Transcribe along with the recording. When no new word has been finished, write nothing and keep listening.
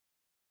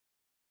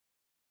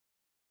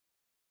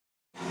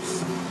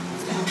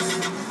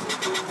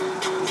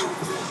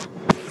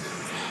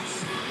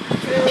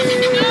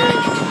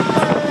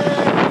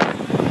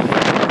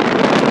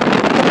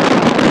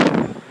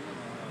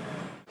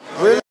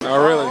Really? Oh,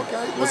 really?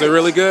 Okay, was it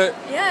really good?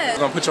 Yeah. I'm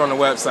gonna put you on the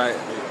website.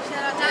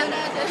 Shout out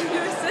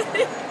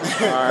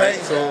to Alright,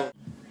 cool.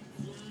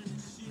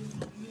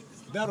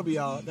 That'll be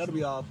all. That'll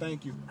be all.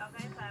 Thank you.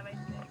 Okay, sorry.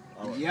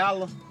 Right.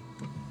 Yalla.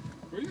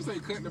 What you say,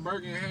 cut the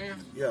burger in half?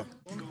 Yeah.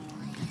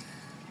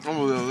 I'm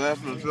a little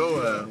laughing at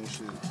your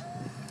ass.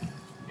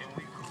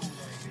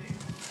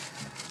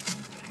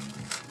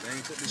 They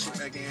ain't put this shit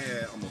back in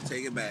here. I'm gonna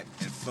take it back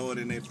and throw it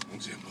in there.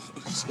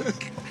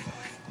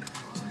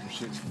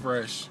 Shit's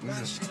fresh.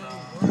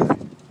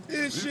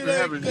 This You shit can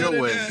have ain't it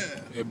your way.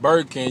 At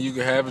Burger King, you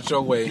can have it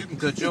your way. You can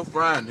cut your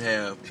fry in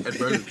half at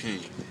Burger King.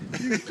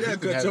 You can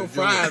cut your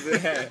fries in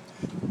half.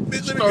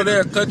 You know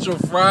that, cut your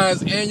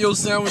fries and your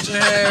sandwich in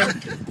half.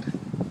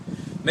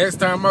 Next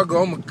time I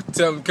go, I'm gonna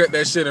tell them to cut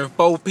that shit in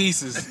 4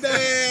 pieces.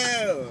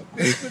 Damn!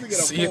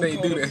 See if they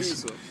do that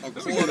shit. A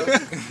quarter.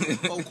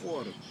 4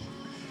 quarters.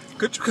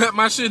 Could you cut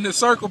my shit in a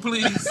circle,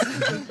 please?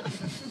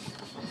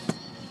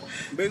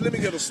 Baby, let me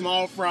get a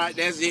small fry.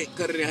 That's it.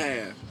 Cut it in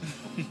half.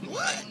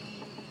 What?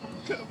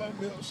 Cut my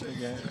milkshake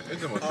in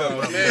half.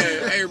 Oh,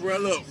 man. Hey, bro,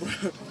 look,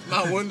 bro.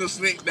 My window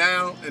slicked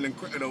down, and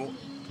the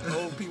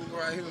old people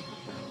right here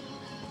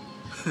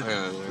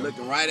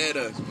looking right at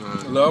us.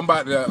 Look, I'm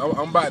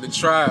about to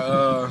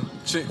try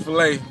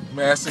Chick-fil-A. I'm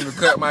asking them to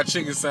cut my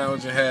chicken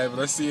sandwich in half.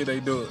 Let's see if they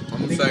do it.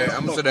 I'm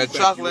gonna say that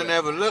chocolate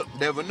and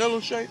that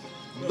vanilla shake.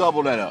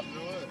 Double that up.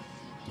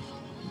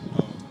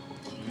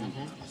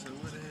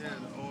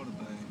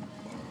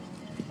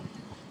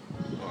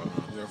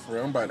 Yeah, for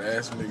real, I'm about to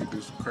ask a nigga to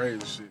do some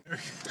crazy shit.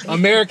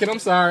 American, I'm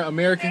sorry,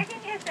 American.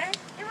 Yes, sir.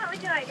 And what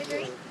would you like to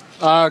drink?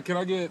 Can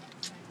I get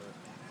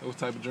what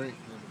type of drink?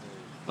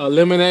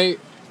 Lemonade.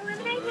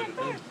 Lemonade, yes,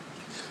 sir.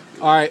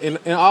 All right, and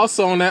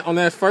also on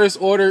that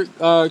first order,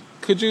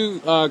 could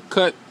you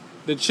cut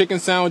the chicken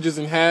sandwiches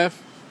in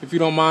half, if you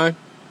don't mind?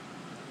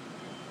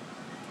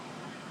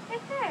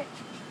 Yes, sir.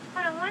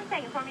 Hold on 1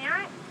 second for me, all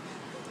right?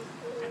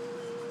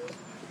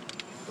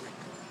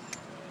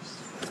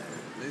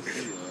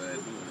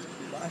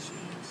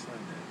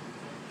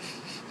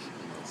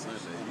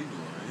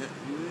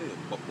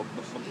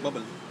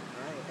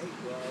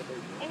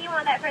 And you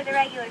want that for the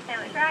regular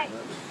sandwich, right?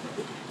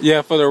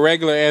 Yeah, for the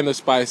regular and the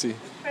spicy.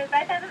 For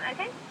both of them?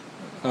 Okay.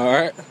 All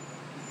right. All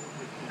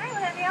right,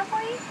 will that be all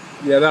for you?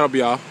 Yeah, that'll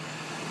be all.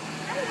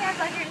 Okay, our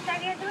pleasure to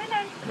serve you at the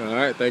window. All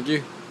right, thank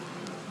you.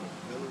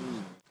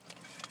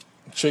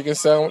 Chicken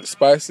sandwich,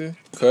 spicy,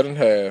 cut in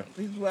half.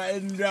 He's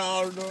right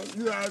down.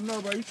 You already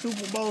know, bro. He's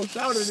Super Bowl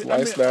shouted it.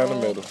 Slice down the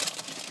middle.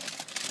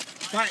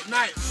 Fight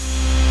night.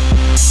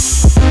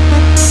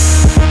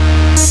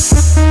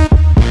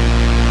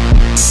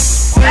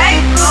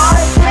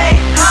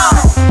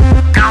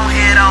 Go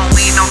ahead on,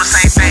 we know the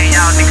same thing,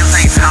 y'all niggas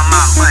ain't talking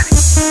about money.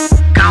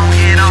 Go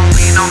ahead on,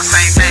 we know the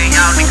same thing,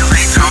 y'all niggas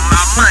ain't talking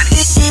about money.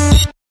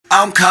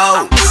 I'm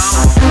cold.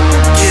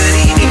 Kill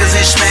these niggas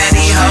and smash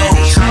these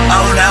hoes.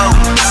 Oh no.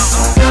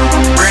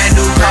 Brand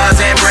new cars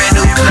and brand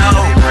new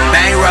clothes.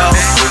 Bang roll.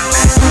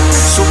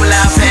 Super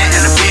loud pack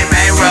and a big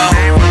bang roll.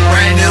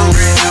 Brand new.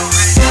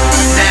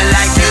 Nothing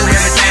like you,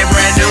 everything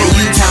brand new.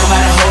 You talking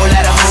about a whole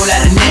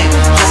lot of neck.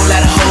 Whole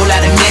lot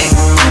of neck.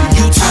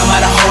 You talking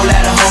about a whole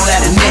lot of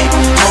neck.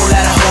 Whole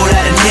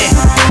lot of neck.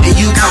 And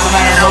you talking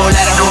about a whole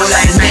lot of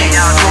neck.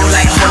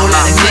 Whole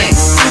lot of neck.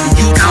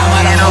 You talking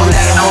about a whole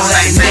lot of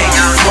neck.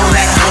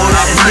 Whole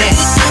lot of neck.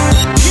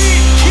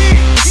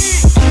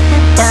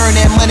 Burn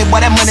that money, boy,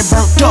 that money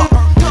burnt up.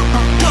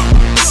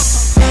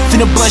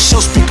 Finna bust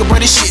your speaker, bro,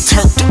 this shit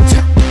turned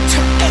up.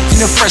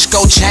 Finna fresh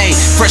gold chain,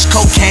 fresh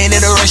cocaine,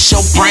 it'll rush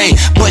your brain.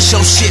 Bust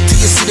your shit till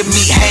you see the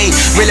meat hang.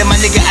 Really, my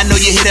nigga, I know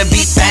you hit a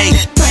beat bang.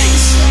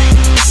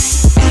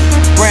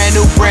 Brand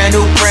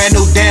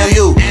new, damn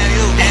you.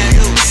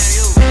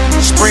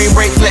 Spring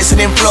break flexing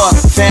in Florida,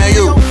 found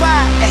you.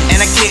 And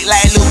I kick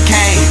like Luke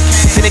Kane.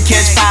 Finna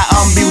catch fire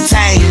on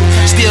butane.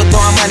 Still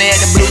throwing money at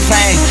the blue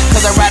flame.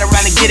 Cause I ride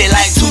around and get it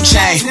like 2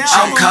 Chainz.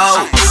 I'm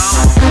cold.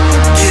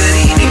 Kill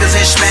these niggas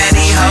and smash